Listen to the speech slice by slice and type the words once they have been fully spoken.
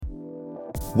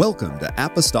Welcome to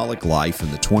Apostolic Life in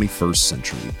the 21st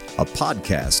Century, a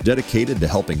podcast dedicated to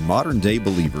helping modern-day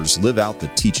believers live out the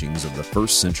teachings of the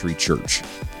first century church.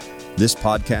 This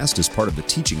podcast is part of the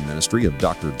teaching ministry of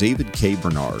Dr. David K.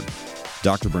 Bernard.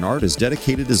 Dr. Bernard has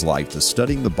dedicated his life to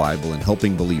studying the Bible and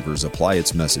helping believers apply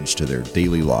its message to their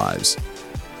daily lives.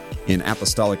 In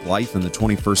Apostolic Life in the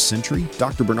 21st Century,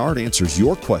 Dr. Bernard answers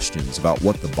your questions about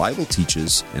what the Bible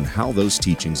teaches and how those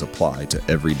teachings apply to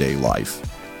everyday life.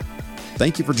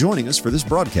 Thank you for joining us for this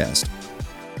broadcast.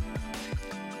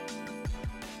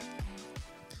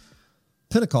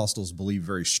 Pentecostals believe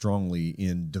very strongly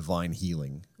in divine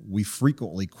healing. We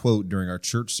frequently quote during our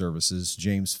church services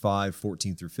James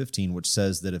 5:14 through 15, which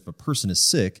says that if a person is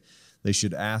sick, they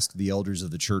should ask the elders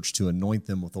of the church to anoint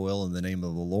them with oil in the name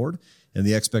of the Lord. And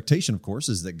the expectation, of course,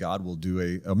 is that God will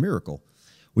do a miracle.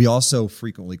 We also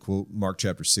frequently quote Mark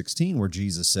chapter 16, where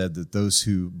Jesus said that those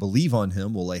who believe on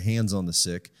him will lay hands on the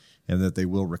sick and that they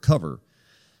will recover.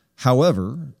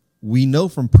 However, we know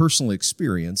from personal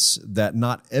experience that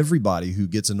not everybody who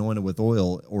gets anointed with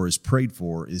oil or is prayed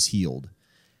for is healed.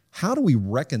 How do we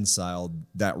reconcile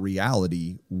that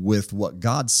reality with what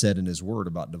God said in his word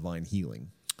about divine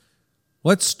healing?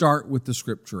 Let's start with the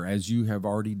scripture, as you have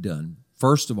already done.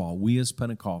 First of all, we as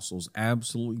Pentecostals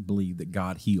absolutely believe that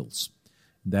God heals.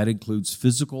 That includes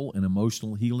physical and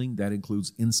emotional healing. That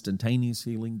includes instantaneous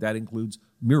healing. That includes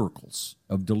miracles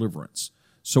of deliverance.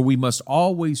 So we must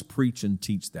always preach and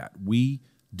teach that. We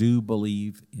do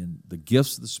believe in the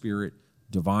gifts of the Spirit,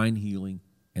 divine healing,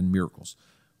 and miracles.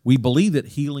 We believe that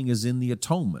healing is in the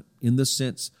atonement, in the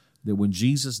sense that when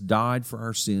Jesus died for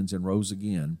our sins and rose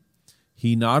again,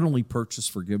 he not only purchased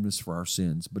forgiveness for our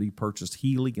sins, but he purchased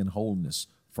healing and wholeness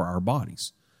for our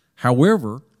bodies.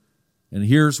 However, and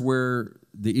here's where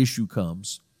the issue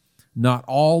comes, not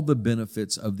all the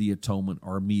benefits of the atonement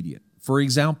are immediate. For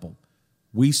example,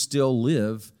 we still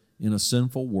live in a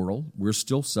sinful world. We're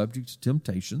still subject to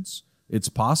temptations. It's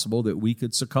possible that we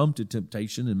could succumb to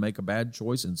temptation and make a bad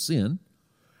choice and sin.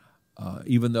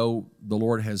 Even though the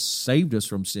Lord has saved us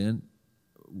from sin,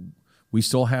 we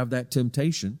still have that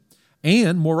temptation.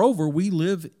 And moreover, we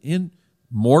live in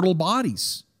mortal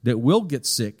bodies that will get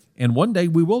sick, and one day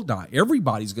we will die.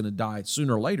 Everybody's going to die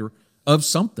sooner or later of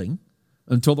something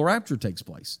until the rapture takes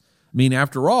place. I mean,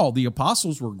 after all, the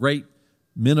apostles were great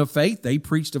men of faith. They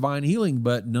preached divine healing,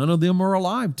 but none of them are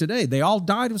alive today. They all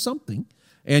died of something.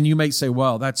 And you may say,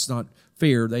 well, that's not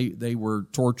fair. They were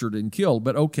tortured and killed.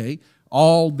 But okay,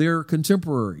 all their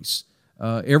contemporaries,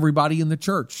 everybody in the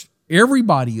church,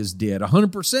 everybody is dead,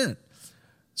 100%.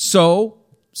 So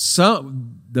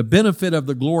the benefit of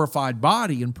the glorified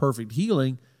body and perfect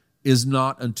healing is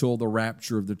not until the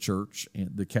rapture of the church and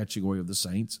the catching away of the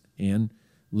saints and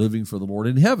living for the Lord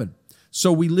in heaven.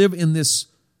 So we live in this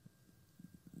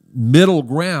middle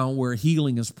ground where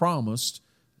healing is promised,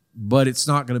 but it's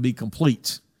not going to be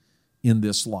complete in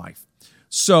this life.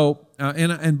 So,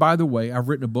 and by the way, I've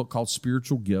written a book called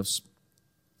Spiritual Gifts,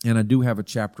 and I do have a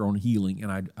chapter on healing,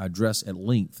 and I address at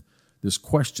length this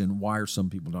question, why are some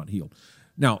people not healed?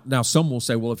 Now, some will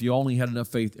say, well, if you only had enough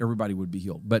faith, everybody would be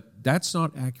healed. But that's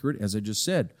not accurate. As I just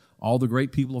said, all the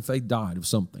great people of faith died of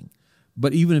something.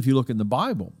 But even if you look in the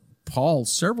Bible, Paul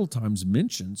several times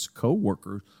mentions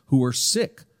co-workers who are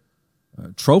sick.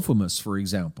 Trophimus, for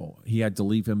example, he had to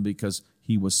leave him because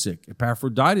he was sick.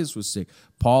 Epaphroditus was sick.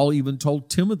 Paul even told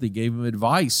Timothy, gave him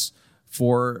advice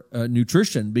for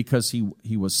nutrition because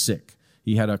he was sick.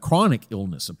 He had a chronic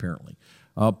illness, apparently.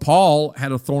 Paul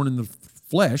had a thorn in the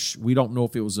flesh. We don't know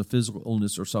if it was a physical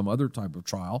illness or some other type of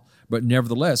trial, but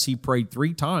nevertheless, he prayed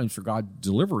 3 times for God to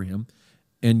deliver him,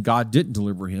 and God didn't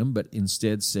deliver him, but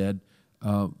instead said,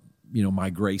 my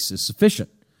grace is sufficient.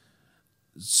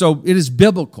 So it is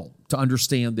biblical to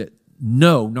understand that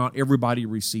no, not everybody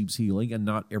receives healing, and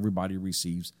not everybody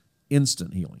receives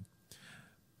instant healing.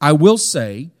 I will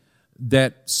say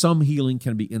that some healing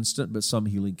can be instant, but some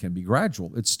healing can be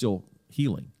gradual. It's still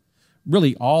healing.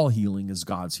 Really, all healing is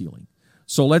God's healing.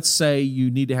 So let's say you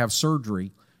need to have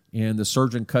surgery and the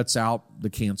surgeon cuts out the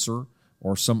cancer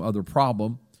or some other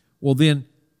problem. Well, then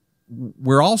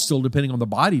we're all still depending on the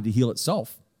body to heal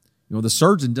itself. The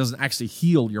surgeon doesn't actually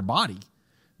heal your body.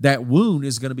 That wound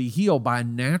is going to be healed by a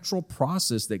natural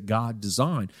process that God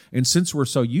designed. And since we're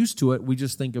so used to it, we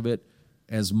just think of it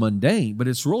as mundane, but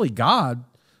it's really God.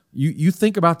 You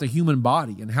think about the human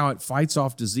body and how it fights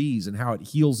off disease and how it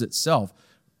heals itself.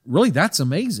 Really, that's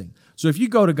amazing. So if you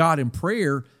go to God in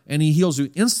prayer and he heals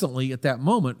you instantly at that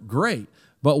moment, great.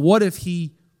 But what if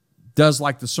he does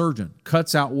like the surgeon,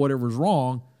 cuts out whatever's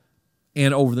wrong,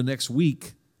 and over the next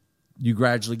week, you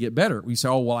gradually get better? We say,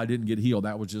 oh, well, I didn't get healed.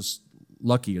 That was just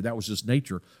lucky, or that was just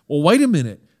nature. Well, wait a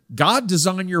minute. God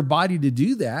designed your body to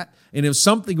do that. And if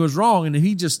something was wrong and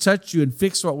he just touched you and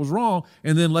fixed what was wrong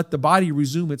and then let the body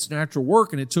resume its natural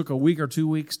work and it took a week or 2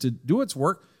 weeks to do its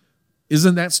work,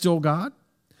 isn't that still God?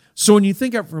 So when you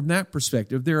think of it from that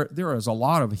perspective, there is a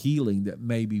lot of healing that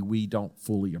maybe we don't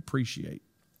fully appreciate.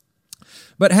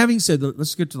 But having said that,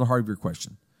 let's get to the heart of your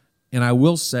question. And I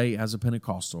will say, as a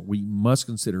Pentecostal, we must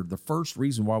consider the first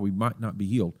reason why we might not be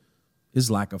healed is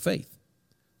lack of faith.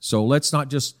 So let's not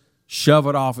just shove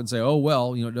it off and say, oh,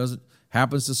 well, it doesn't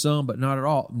happens to some, but not at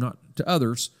all, not to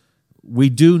others. We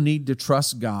do need to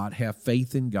trust God, have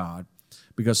faith in God,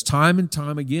 because time and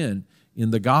time again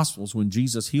in the Gospels, when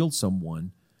Jesus healed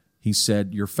someone, he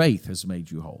said, your faith has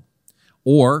made you whole.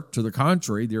 Or, to the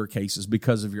contrary, there are cases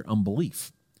because of your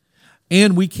unbelief.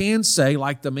 And we can say,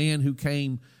 like the man who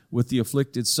came with the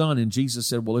afflicted son, and Jesus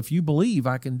said, well, if you believe,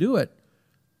 I can do it.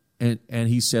 And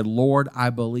he said, Lord, I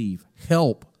believe.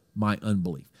 Help my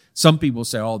unbelief. Some people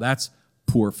say, oh, that's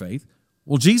poor faith.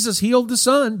 Well, Jesus healed the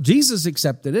son. Jesus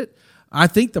accepted it. I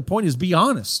think the point is be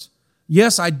honest.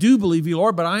 Yes, I do believe you,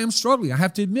 Lord, but I am struggling. I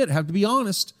have to admit, I have to be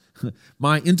honest.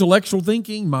 My intellectual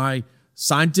thinking, my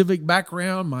scientific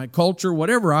background, my culture,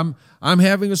 whatever, I'm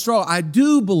having a struggle. I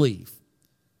do believe,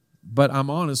 but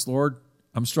I'm honest, Lord,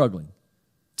 I'm struggling.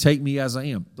 Take me as I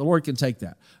am. The Lord can take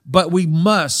that. But we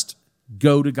must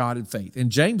go to God in faith. And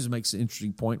James makes an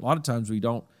interesting point. A lot of times we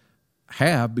don't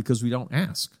have because we don't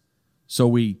ask. So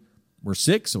we're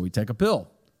sick, so we take a pill.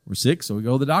 We're sick, so we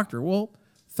go to the doctor. Well,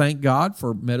 thank God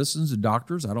for medicines and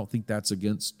doctors. I don't think that's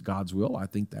against God's will. I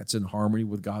think that's in harmony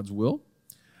with God's will.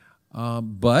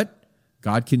 But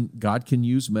God can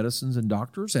use medicines and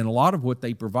doctors, and a lot of what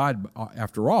they provide,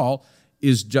 after all,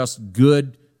 is just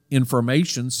good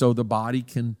information so the body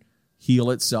can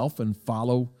heal itself and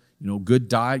follow, good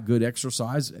diet, good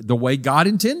exercise, the way God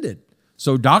intended.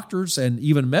 So doctors and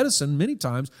even medicine, many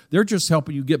times, they're just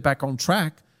helping you get back on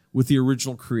track with the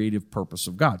original creative purpose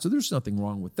of God. So there's nothing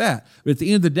wrong with that. But at the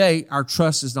end of the day, our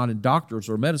trust is not in doctors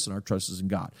or medicine. Our trust is in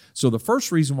God. So the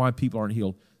first reason why people aren't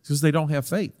healed is because they don't have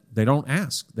faith. They don't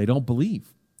ask. They don't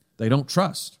believe. They don't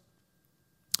trust.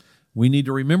 We need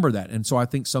to remember that. And so I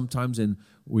think sometimes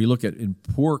we look at in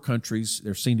poor countries,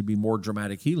 there seem to be more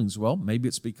dramatic healings. Well, maybe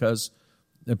it's because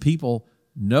the people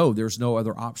know there's no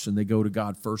other option. They go to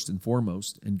God first and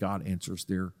foremost, and God answers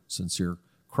their sincere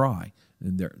cry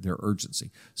and their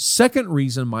urgency. Second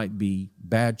reason might be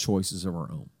bad choices of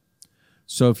our own.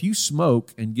 So if you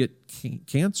smoke and get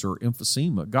cancer,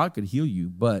 emphysema, God could heal you,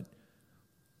 but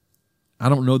I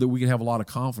don't know that we can have a lot of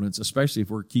confidence, especially if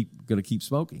we're going to keep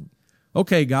smoking.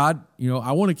 Okay, God,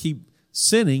 I want to keep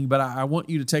sinning, but I want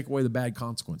you to take away the bad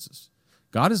consequences.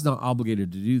 God is not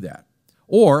obligated to do that.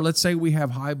 Or let's say we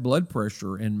have high blood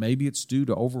pressure and maybe it's due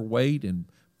to overweight and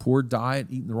poor diet,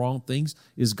 eating the wrong things.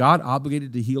 Is God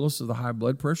obligated to heal us of the high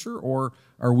blood pressure, or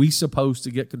are we supposed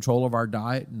to get control of our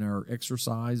diet and our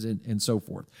exercise and so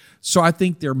forth? So I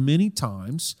think there are many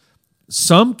times,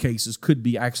 some cases could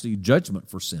be actually judgment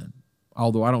for sin,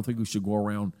 although I don't think we should go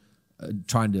around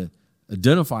trying to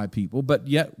identify people, but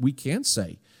yet we can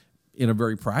say, in a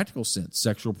very practical sense,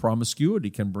 sexual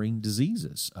promiscuity can bring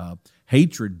diseases.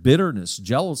 Hatred, bitterness,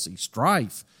 jealousy,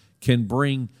 strife can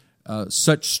bring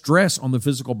such stress on the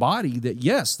physical body that,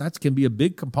 yes, that can be a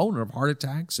big component of heart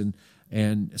attacks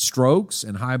and strokes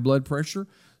and high blood pressure.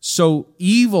 So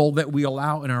evil that we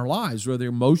allow in our lives, whether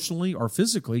emotionally or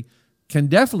physically, can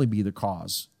definitely be the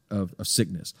cause of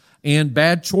sickness. And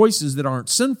bad choices that aren't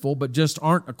sinful but just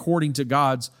aren't according to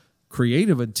God's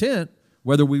creative intent,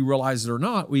 whether we realize it or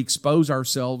not, we expose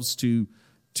ourselves to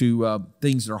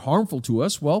things that are harmful to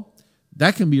us. Well,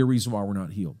 that can be a reason why we're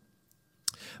not healed.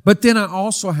 But then I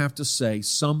also have to say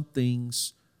some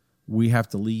things we have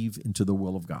to leave into the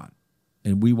will of God.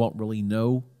 And we won't really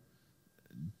know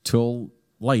till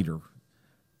later.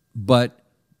 But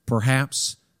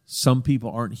perhaps some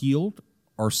people aren't healed,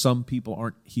 or some people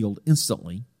aren't healed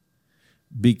instantly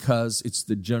because it's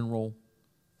the general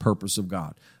purpose of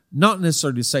God. Not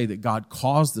necessarily to say that God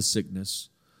caused the sickness,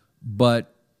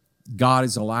 but God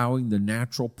is allowing the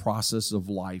natural process of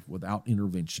life without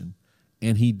intervention.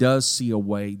 And he does see a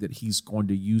way that he's going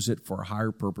to use it for a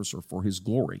higher purpose or for his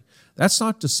glory. That's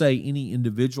not to say any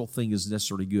individual thing is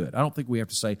necessarily good. I don't think we have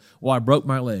to say, well, I broke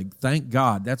my leg. Thank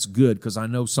God, that's good because I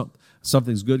know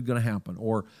something's good going to happen.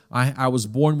 Or I was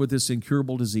born with this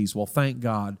incurable disease. Well, thank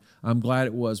God. I'm glad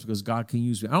it was because God can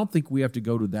use me. I don't think we have to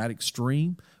go to that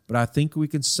extreme, but I think we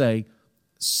can say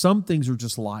some things are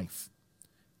just life.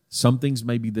 Some things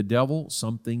may be the devil.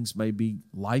 Some things may be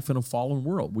life in a fallen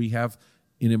world. We have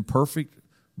in imperfect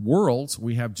worlds,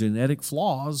 we have genetic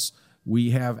flaws.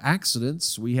 we have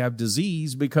accidents, we have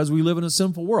disease because we live in a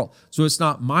sinful world. So it's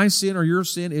not my sin or your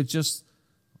sin, it's just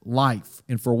life.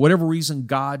 And for whatever reason,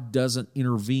 God doesn't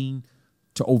intervene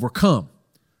to overcome.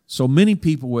 So many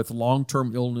people with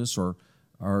long-term illness or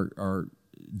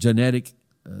genetic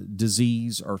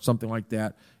disease or something like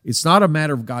that, it's not a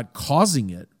matter of God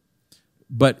causing it,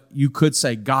 but you could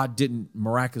say God didn't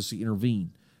miraculously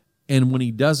intervene. And when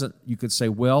he doesn't, you could say,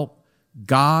 well,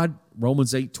 God,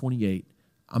 Romans 8:28,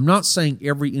 I'm not saying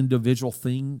every individual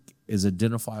thing is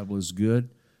identifiable as good,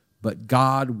 but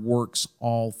God works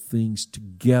all things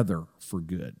together for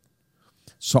good.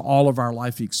 So all of our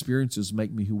life experiences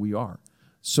make me who we are.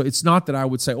 So it's not that I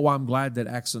would say, oh, I'm glad that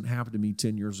accident happened to me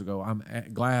 10 years ago. I'm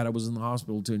glad I was in the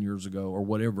hospital 10 years ago or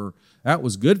whatever. That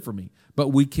was good for me. But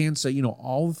we can say,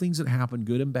 all the things that happened,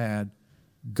 good and bad,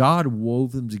 God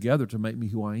wove them together to make me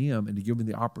who I am and to give me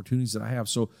the opportunities that I have.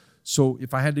 So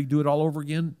if I had to do it all over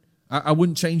again, I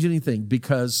wouldn't change anything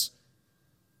because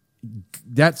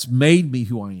that's made me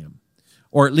who I am.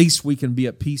 Or at least we can be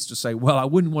at peace to say, well, I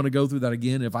wouldn't want to go through that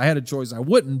again. If I had a choice, I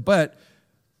wouldn't. But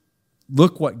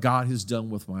look what God has done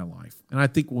with my life. And I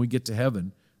think when we get to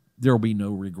heaven, there will be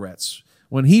no regrets.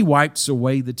 When he wipes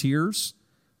away the tears,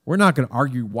 we're not going to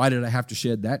argue, why did I have to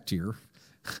shed that tear?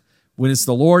 When it's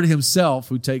the Lord himself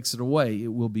who takes it away,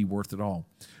 it will be worth it all.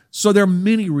 So there are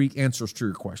many answers to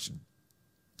your question.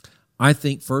 I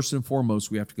think first and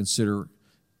foremost, we have to consider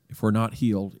if we're not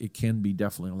healed, it can be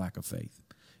definitely a lack of faith.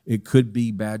 It could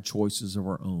be bad choices of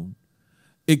our own.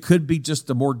 It could be just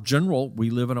the more general,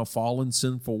 we live in a fallen,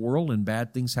 sinful world and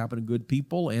bad things happen to good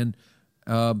people and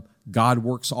God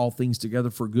works all things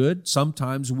together for good.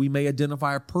 Sometimes we may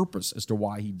identify a purpose as to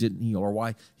why he didn't heal or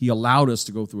why he allowed us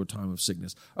to go through a time of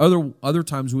sickness. Other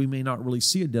times we may not really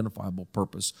see identifiable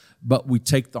purpose, but we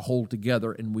take the whole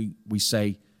together and we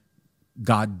say,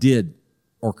 God did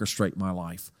orchestrate my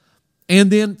life.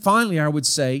 And then finally, I would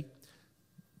say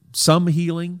some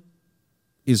healing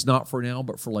is not for now,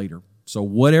 but for later. So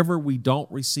whatever we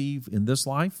don't receive in this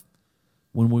life,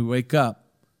 when we wake up,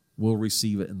 we'll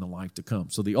receive it in the life to come.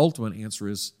 So the ultimate answer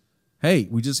is, hey,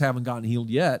 we just haven't gotten healed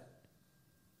yet,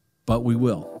 but we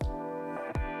will.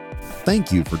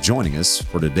 Thank you for joining us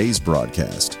for today's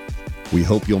broadcast. We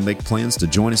hope you'll make plans to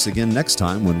join us again next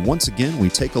time when once again we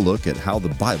take a look at how the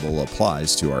Bible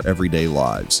applies to our everyday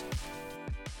lives.